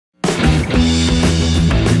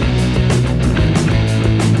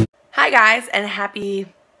Hi guys, and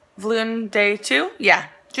happy Vlune day 2. Yeah,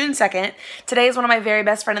 June 2nd. Today is one of my very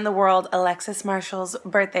best friend in the world, Alexis Marshall's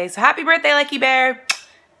birthday. So happy birthday, Lucky Bear.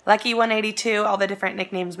 Lucky 182, all the different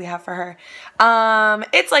nicknames we have for her.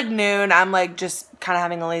 It's like noon. I'm like just kind of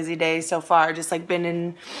having a lazy day so far. Just like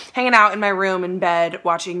been hanging out in my room in bed,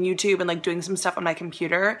 watching YouTube and like doing some stuff on my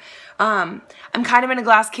computer. I'm kind of in a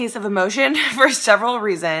glass case of emotion for several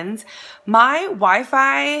reasons. My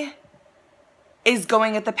Wi-Fi is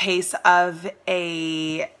going at the pace of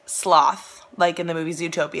a sloth, like in the movie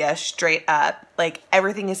Zootopia, straight up. Like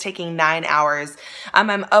everything is taking 9 hours. I'm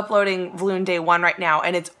uploading Vlune day 1 right now,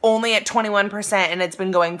 and it's only at 21%, and it's been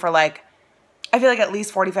going for like, I feel like at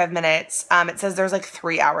least 45 minutes. It says there's like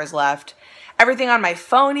 3 hours left. Everything on my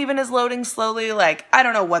phone even is loading slowly. Like, I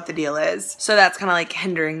don't know what the deal is. So that's kind of like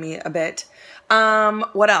hindering me a bit.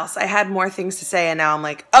 What else? I had more things to say, and now I'm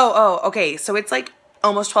like, okay. So it's like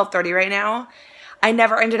almost 12:30 right now. I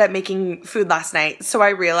never ended up making food last night, so I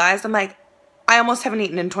realized, I'm like, I almost haven't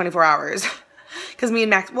eaten in 24 hours. Because me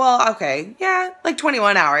and Max, well, okay, yeah, like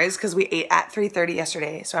 21 hours, because we ate at 3:30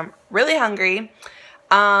 yesterday, so I'm really hungry.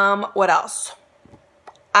 What else?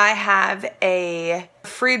 I have a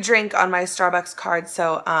free drink on my Starbucks card,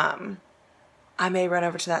 so I may run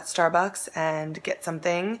over to that Starbucks and get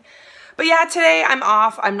something. But yeah, today I'm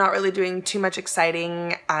off. I'm not really doing too much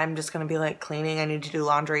exciting. I'm just going to be like cleaning. I need to do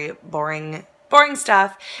laundry, boring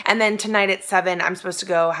stuff. And then tonight at 7, I'm supposed to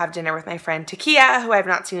go have dinner with my friend Takia, who I've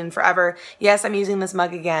not seen in forever. Yes, I'm using this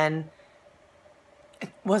mug again. It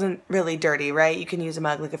wasn't really dirty, right? You can use a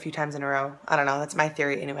mug like a few times in a row. I don't know. That's my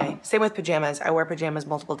theory anyway. Same with pajamas. I wear pajamas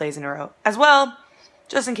multiple days in a row as well,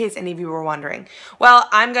 just in case any of you were wondering. Well,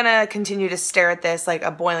 I'm going to continue to stare at this like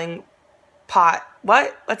a boiling pot.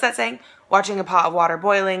 What's that saying? Watching a pot of water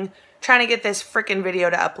boiling, trying to get this freaking video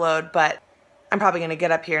to upload, but I'm probably going to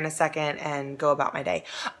get up here in a second and go about my day.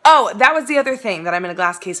 Oh, that was the other thing that I'm in a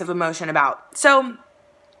glass case of emotion about. So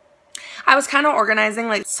I was kind of organizing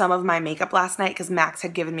like some of my makeup last night because Max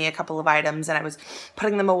had given me a couple of items and I was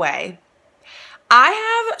putting them away.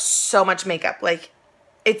 I have so much makeup. Like,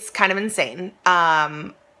 it's kind of insane.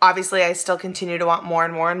 Obviously, I still continue to want more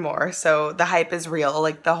and more and more. So the hype is real.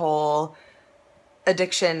 Like, the whole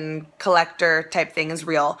addiction collector type thing is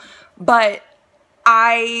real. But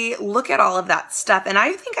I look at all of that stuff, and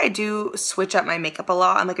I think I do switch up my makeup a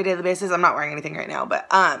lot on like a daily basis. I'm not wearing anything right now, but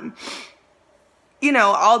you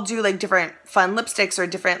know, I'll do like different fun lipsticks or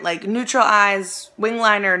different like neutral eyes, wing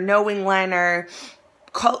liner, no wing liner,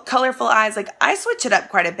 colorful eyes. Like, I switch it up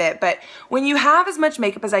quite a bit. But when you have as much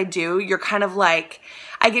makeup as I do, you're kind of like,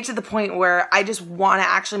 I get to the point where I just want to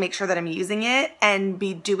actually make sure that I'm using it and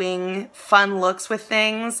be doing fun looks with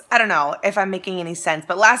things. I don't know if I'm making any sense,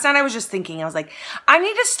 but last night I was just thinking, I was like, I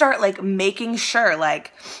need to start like making sure,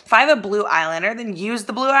 like, if I have a blue eyeliner, then use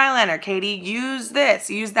the blue eyeliner, Katie. Use this,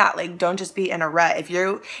 use that. Like, don't just be in a rut. If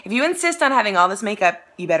you insist on having all this makeup,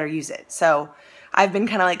 you better use it. So I've been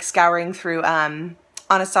kind of like scouring through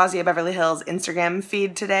Anastasia Beverly Hills Instagram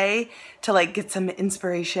feed today to like get some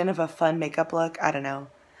inspiration of a fun makeup look. I don't know.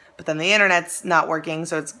 But then the internet's not working,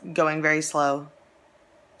 so it's going very slow.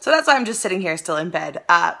 So that's why I'm just sitting here still in bed.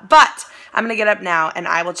 But I'm going to get up now, and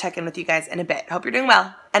I will check in with you guys in a bit. Hope you're doing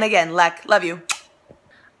well. And again, Lek, love you.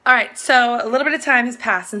 All right, so a little bit of time has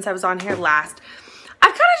passed since I was on here last.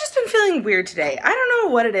 I've kind of just been feeling weird today. I don't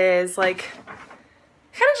know what it is. Like,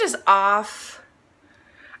 kind of just off.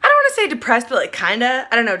 I don't want to say depressed, but like kind of,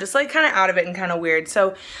 I don't know, just like kind of out of it and kind of weird.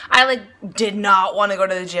 So I like did not want to go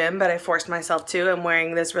to the gym, but I forced myself to. I'm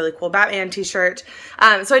wearing this really cool Batman t-shirt.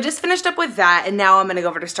 So I just finished up with that, and now I'm going to go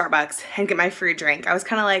over to Starbucks and get my free drink. I was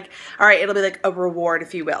kind of like, all right, it'll be like a reward,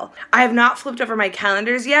 if you will. I have not flipped over my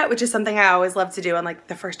calendars yet, which is something I always love to do on like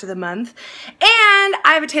the first of the month. And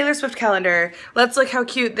I have a Taylor Swift calendar. Let's look how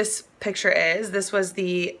cute this picture is. This was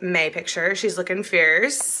the May picture. She's looking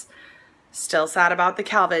fierce. Still sad about the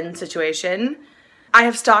Calvin situation. I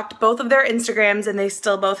have stalked both of their Instagrams, and they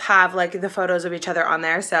still both have like the photos of each other on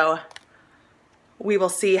there. So we will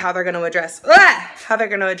see how they're going to address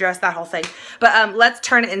that whole thing. But let's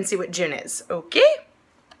turn it and see what June is. Okay.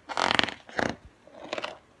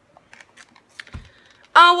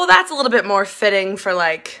 Oh, well, that's a little bit more fitting for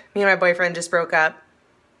like me and my boyfriend just broke up,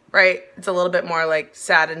 right? It's a little bit more like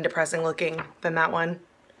sad and depressing looking than that one.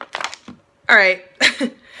 All right.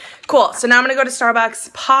 Cool. So now I'm going to go to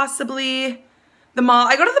Starbucks, possibly the mall.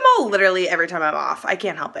 I go to the mall literally every time I'm off. I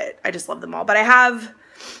can't help it. I just love the mall. But I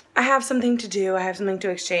have something to do. I have something to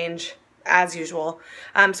exchange as usual.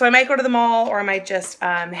 So I might go to the mall, or I might just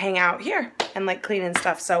hang out here. and like clean and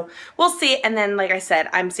stuff. So we'll see. And then, like I said,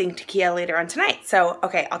 I'm seeing Takia later on tonight. So,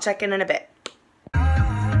 okay, I'll check in a bit.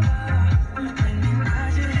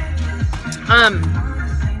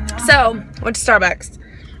 So went to Starbucks.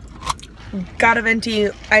 Got a venti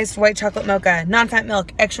iced white chocolate mocha, non-fat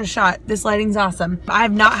milk, extra shot. This lighting's awesome. I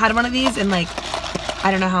have not had one of these in like,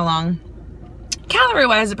 I don't know how long.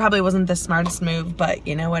 Calorie-wise, it probably wasn't the smartest move, but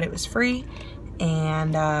you know what? It was free,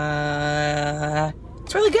 and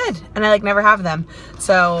it's really good. And I like never have them.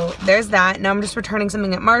 So there's that. Now I'm just returning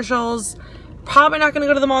something at Marshall's. Probably not gonna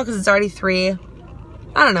go to the mall because it's already 3.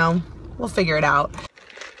 I don't know. We'll figure it out.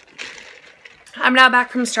 I'm now back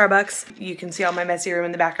from Starbucks. You can see all my messy room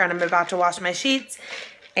in the background. I'm about to wash my sheets,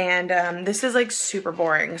 and this is like super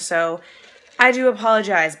boring, so I do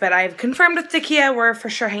apologize, but I've confirmed with Takia we're for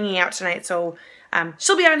sure hanging out tonight, so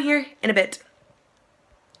she'll be on here in a bit.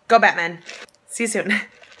 Go Batman. See you soon.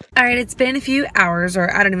 All right, it's been a few hours,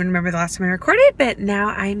 or I don't even remember the last time I recorded, but now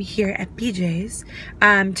I'm here at BJ's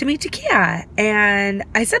to meet Takia. And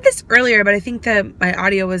I said this earlier, but I think that my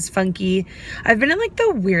audio was funky. I've been in like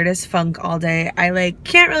the weirdest funk all day. I like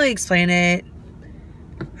can't really explain it.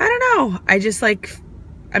 I don't know. I just like,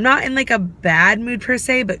 I'm not in like a bad mood per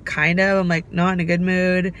se, but kind of. I'm like not in a good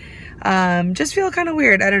mood. Just feel kind of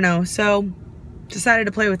weird. I don't know. So decided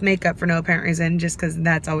to play with makeup for no apparent reason, just because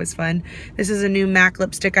that's always fun. This is a new MAC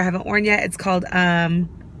lipstick I haven't worn yet. It's called Have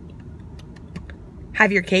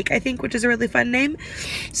Your Cake, I think, which is a really fun name.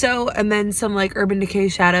 So, and then some like Urban Decay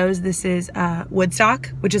shadows. This is Woodstock,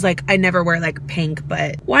 which is like, I never wear like pink,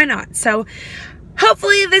 but why not? So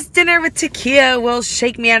hopefully this dinner with Takia will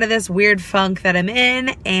shake me out of this weird funk that I'm in.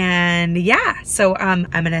 And yeah, so I'm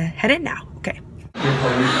gonna head in now. Okay.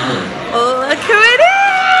 Look who it is!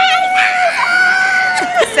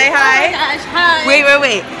 Say hi. Oh my gosh, hi.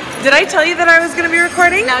 Wait. Did I tell you that I was going to be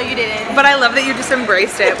recording? No, you didn't. But I love that you just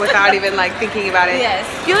embraced it without even like thinking about it. Yes.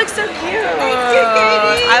 You look so cute. Thank you,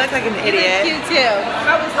 Katie. I look like an idiot. You too.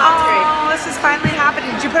 I was hungry. Oh, this is finally happening.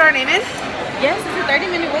 Did you put our name in? Yes, it's a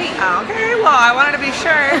 30-minute wait. Oh, okay, well, I wanted to be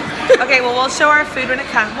sure. Okay, well, we'll show our food when it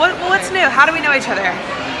comes. What's new? How do we know each other?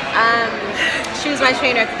 She was my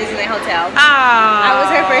trainer at the Disneyland Hotel. Oh. I was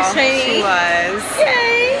her first She trainee. was.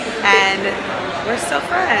 Yay. And we're still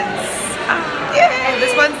friends. Oh. Yay.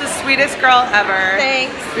 This one's the sweetest girl ever.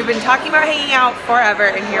 Thanks. We've been talking about hanging out forever,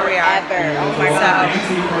 and here we are. Ever. Oh my God.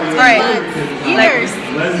 So, right. Years.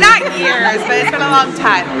 Like, not years, but it's been a long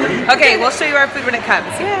time. Okay, we'll show you our food when it comes.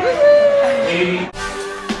 Yay.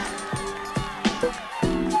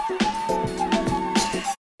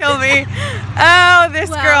 Kill me. Oh, this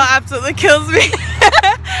girl absolutely kills me.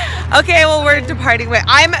 Okay, well, we're departing. Wait,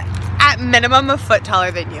 I'm at minimum a foot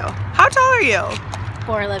taller than you. How tall are you?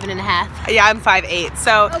 4'11" and a half. Yeah, I'm 5'8".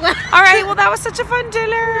 So, all right. Well, that was such a fun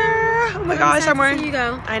dinner. Oh my gosh, I'm wearing. You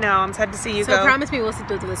go. I know. I'm sad to see you so go. So promise me we'll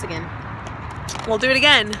do this again. We'll do it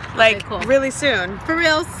again, like cool. really soon. For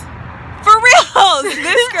reals. For reals,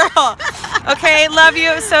 this girl. Okay, love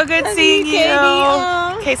you. It was so good seeing you.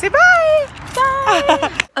 Okay, say bye.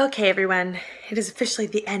 Bye. Okay, everyone. It is officially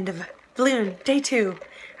the end of Vlune, day 2.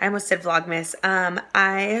 I almost said Vlogmas. I'm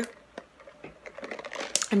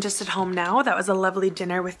just at home now. That was a lovely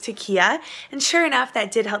dinner with Takia, and sure enough,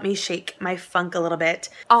 that did help me shake my funk a little bit.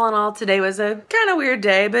 All in all, today was a kind of weird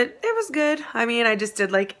day, but it was good. I mean, I just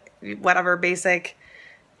did like whatever basic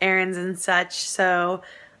errands and such, so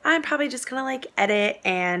I'm probably just gonna like edit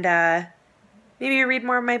and maybe read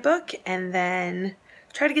more of my book, and then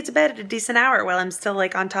try to get to bed at a decent hour while I'm still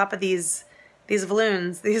like on top of these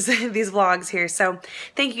Vlunes, these vlogs here. So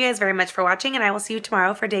thank you guys very much for watching, and I will see you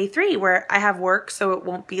tomorrow for day 3, where I have work, so it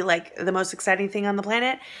won't be like the most exciting thing on the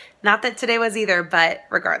planet. Not that today was either, but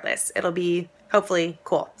regardless, it'll be hopefully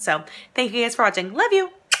cool. So thank you guys for watching. Love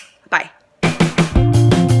you. Bye.